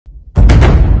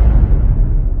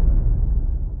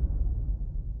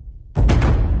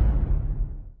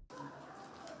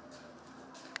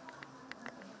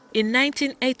In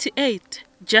 1988,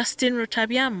 Justine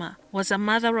Rutabyama was a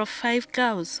mother of 5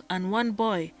 girls and 1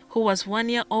 boy who was 1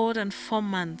 year old and 4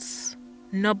 months.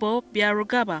 Noble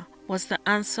Byarugaba was the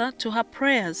answer to her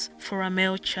prayers for a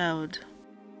male child.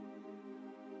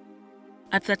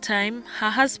 At the time,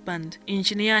 her husband,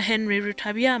 Engineer Henry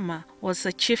Rutabyama, was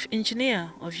the chief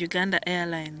engineer of Uganda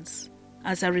Airlines.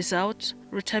 As a result,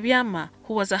 Rutabyama,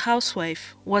 who was a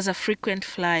housewife, was a frequent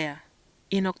flyer.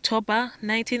 In October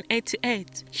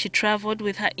 1988, she traveled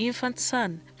with her infant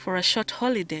son for a short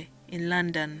holiday in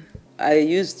London. I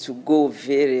used to go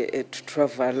to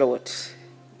travel a lot.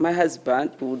 My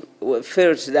husband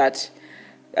felt that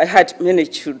I had many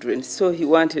children, so he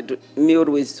wanted me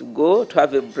always to go to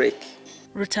have a break.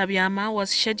 Rutabyama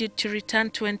was scheduled to return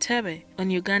to Entebbe on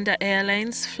Uganda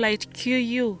Airlines Flight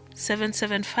QU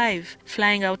 775,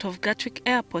 flying out of Gatwick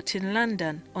Airport in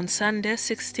London on Sunday,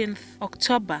 16th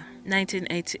October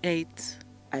 1988.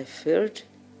 I felt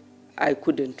I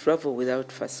couldn't travel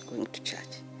without first going to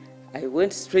church. I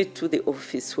went straight to the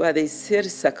office where they sell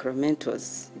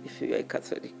sacramentals. If you are a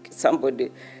Catholic,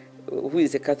 somebody who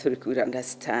is a Catholic will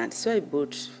understand. So I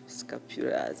bought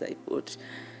scapulas, I bought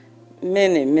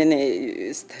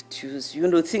many statues,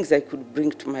 things I could bring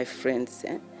to my friends.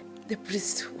 The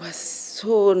priest was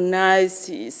so nice.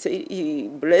 He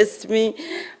blessed me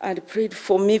and prayed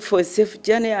for me for a safe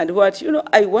journey and what.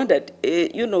 I wondered,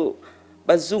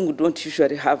 Bazungu don't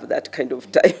usually have that kind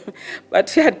of time. But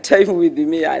he had time with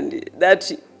me, and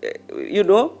that,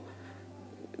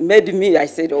 made me, I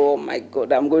said, oh my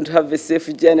God, I'm going to have a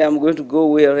safe journey, I'm going to go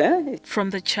where?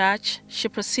 From the church, she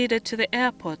proceeded to the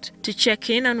airport to check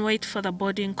in and wait for the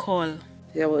boarding call.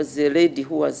 There was a lady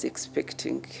who was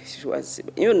expecting. She was,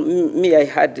 me, I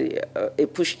had a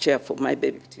pushchair for my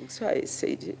baby. So I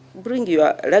said, bring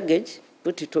your luggage,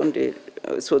 put it on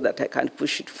so that I can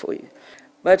push it for you.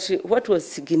 But what was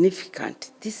significant,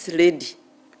 this lady,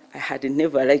 I had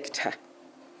never liked her.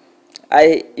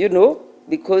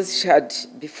 Because she had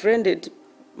befriended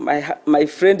my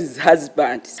friend's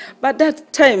husband. But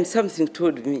that time, something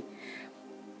told me,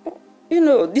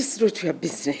 this is not your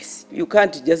business. You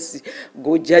can't just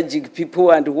go judging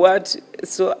people and what.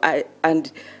 So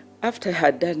and after I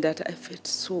had done that, I felt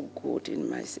so good in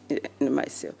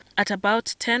myself. At about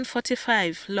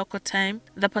 10:45 local time,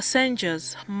 the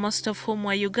passengers, most of whom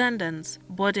were Ugandans,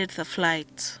 boarded the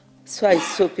flight. So I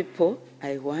saw people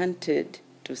I wanted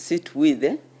to sit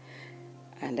with,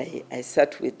 and I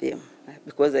sat with them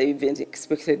because I even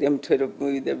expected them to help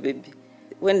me with the baby.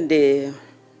 When the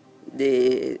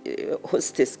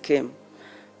hostess came,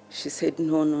 she said,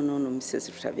 no, Mrs.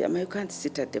 Rutabyama, you can't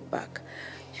sit at the back.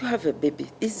 You have a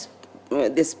baby.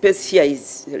 The space here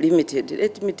is limited.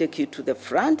 Let me take you to the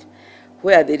front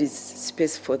where there is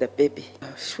space for the baby.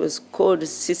 She was called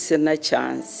Sisena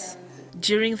Chance.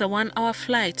 During the 1-hour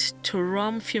flight to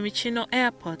Roma-Fiumicino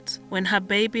Airport, when her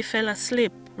baby fell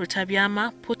asleep,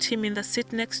 Rutabyama put him in the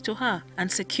seat next to her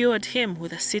and secured him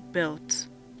with a seatbelt.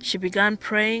 She began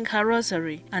praying her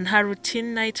rosary and her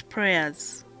routine night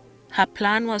prayers. Her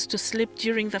plan was to sleep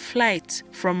during the flight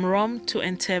from Rome to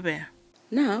Entebbe.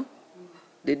 Now,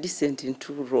 the descent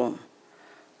into Rome,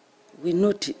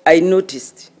 I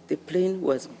noticed the plane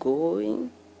was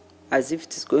going as if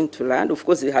it's going to land. Of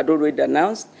course, they had already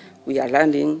announced we are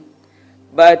landing.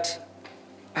 But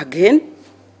again,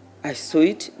 I saw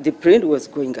it, the plane was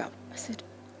going up. I said,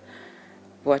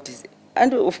 what is it?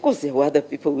 And of course, there were other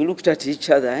people. We looked at each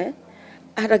other.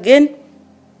 And again,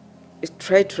 it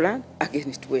tried to land. Again,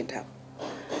 it went up.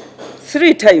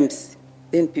 3 times.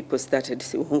 Then people started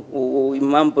saying,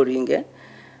 mumbling.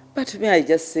 But me, I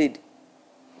just said,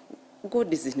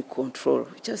 God is in control.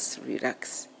 Just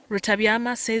relax.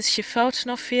 Rutabyama says she felt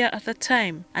no fear at the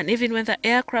time, and even when the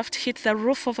aircraft hit the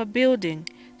roof of a building,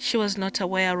 she was not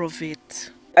aware of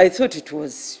it. I thought it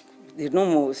was the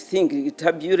normal thing,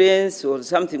 turbulence or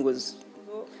something was.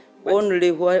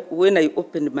 Only when I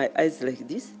opened my eyes like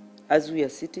this, as we are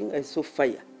sitting, I saw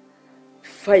fire.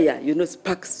 Fire,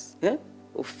 sparks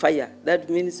of fire. That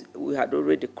means we had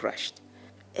already crashed.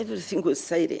 Everything was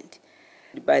silent.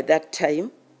 By that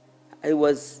time, I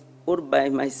was all by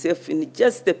myself in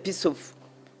just a piece of,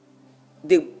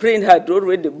 the plane had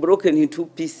already broken into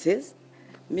pieces.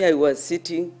 Me, I was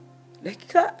sitting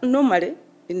like normally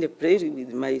in the plane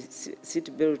with my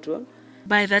seat belt on.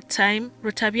 By that time,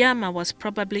 Rutabyama was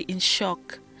probably in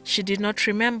shock. She did not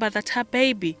remember that her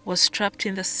baby was strapped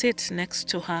in the seat next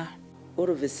to her. All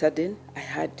of a sudden, I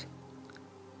had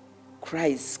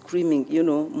cries, screaming,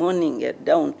 moaning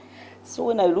down. So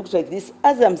when I looked like this,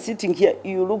 as I'm sitting here,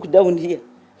 you look down here.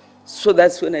 So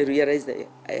that's when I realized that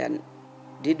I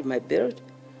undid my belt.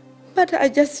 But I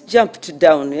just jumped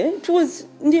down. It was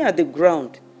near the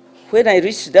ground. When I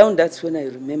reached down, that's when I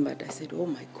remembered. I said, oh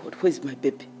my God, where's my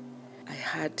baby? I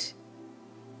had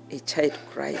a child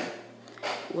crying.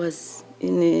 It was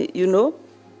in, in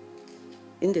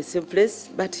the same place,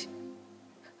 but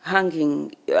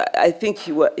hanging. I think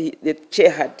the chair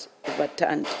had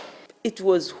overturned. It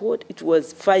was hot, it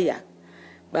was fire.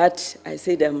 But I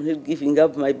said, I'm not giving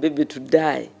up my baby to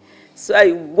die. So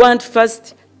I went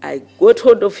first, I got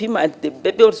hold of him, and the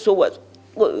baby also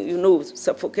was,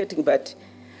 suffocating, but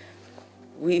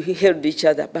we held each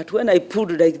other. But when I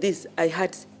pulled like this, I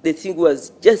had the thing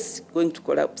was just going to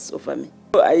collapse over me.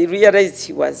 So I realized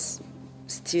he was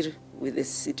still with the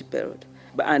seat belt.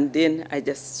 And then I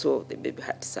just saw the baby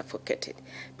had suffocated.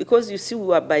 Because you see, we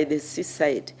were by the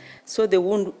seaside, so the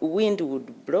wind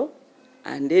would blow,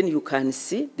 and then you can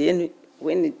see, then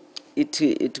when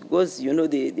it goes,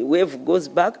 the wave goes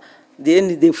back,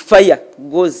 then the fire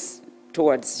goes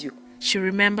towards you. She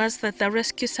remembers that the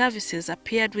rescue services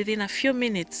appeared within a few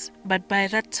minutes, but by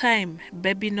that time,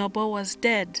 baby Noble was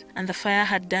dead and the fire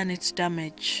had done its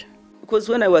damage. Because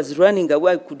when I was running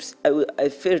away, I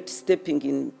felt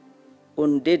stepping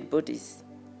on dead bodies.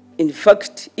 In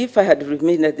fact, if I had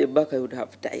remained at the back, I would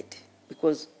have died,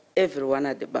 because everyone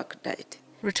at the back died.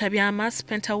 Rutabyama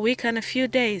spent a week and a few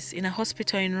days in a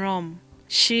hospital in Rome.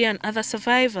 She and other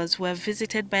survivors were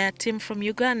visited by a team from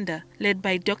Uganda, led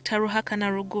by Dr. Ruhakana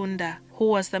Rugunda, who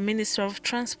was the Minister of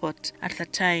Transport at the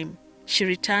time. She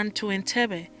returned to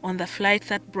Entebbe on the flight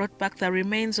that brought back the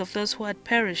remains of those who had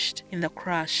perished in the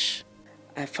crash.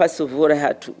 First of all, I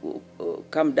had to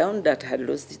come down that I had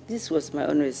lost it. This was my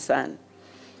only son.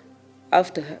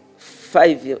 After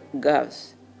 5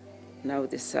 girls, now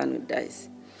the son dies.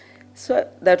 So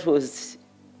that was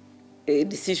a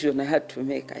decision I had to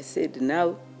make. I said,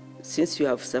 now, since you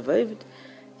have survived,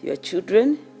 your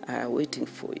children are waiting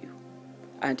for you,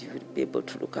 and you will be able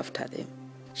to look after them.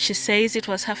 She says it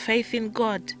was her faith in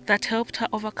God that helped her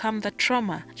overcome the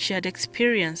trauma she had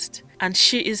experienced, and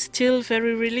she is still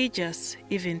very religious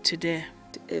even today.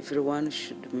 Everyone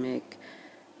should make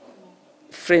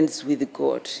friends with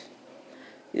God.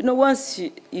 Once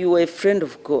you are a friend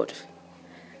of God,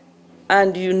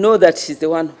 and you know that He's the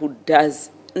one who does,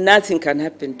 nothing can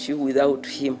happen to you without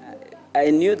Him. I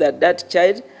knew that that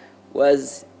child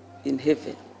was in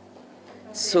heaven.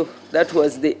 So that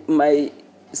was my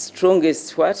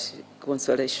strongest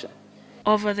consolation.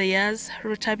 Over the years,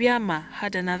 Rutabyama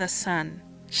had another son.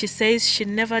 She says she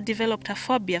never developed a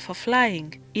phobia for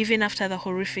flying, even after the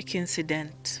horrific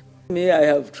incident. Me, I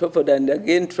have traveled and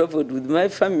again traveled with my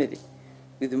family,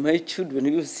 with my children.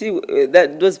 You see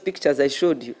those pictures I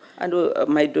showed you. And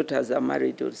my daughters are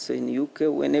married also in UK.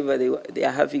 Whenever they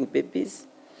are having babies,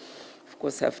 of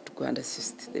course I have to go and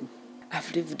assist them.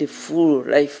 I've lived a full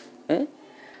life.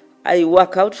 I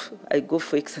work out, I go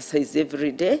for exercise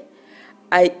every day.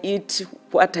 I eat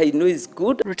what I know is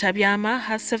good. Rutabyama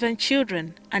has 7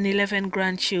 children and 11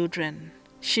 grandchildren.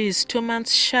 She is 2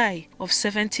 months shy of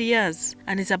 70 years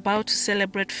and is about to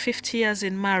celebrate 50 years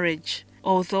in marriage,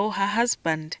 although her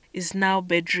husband is now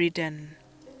bedridden.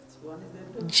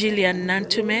 GILLIAN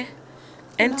NANTUME,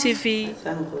 NTV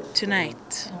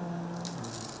Tonight.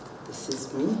 This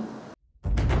is me.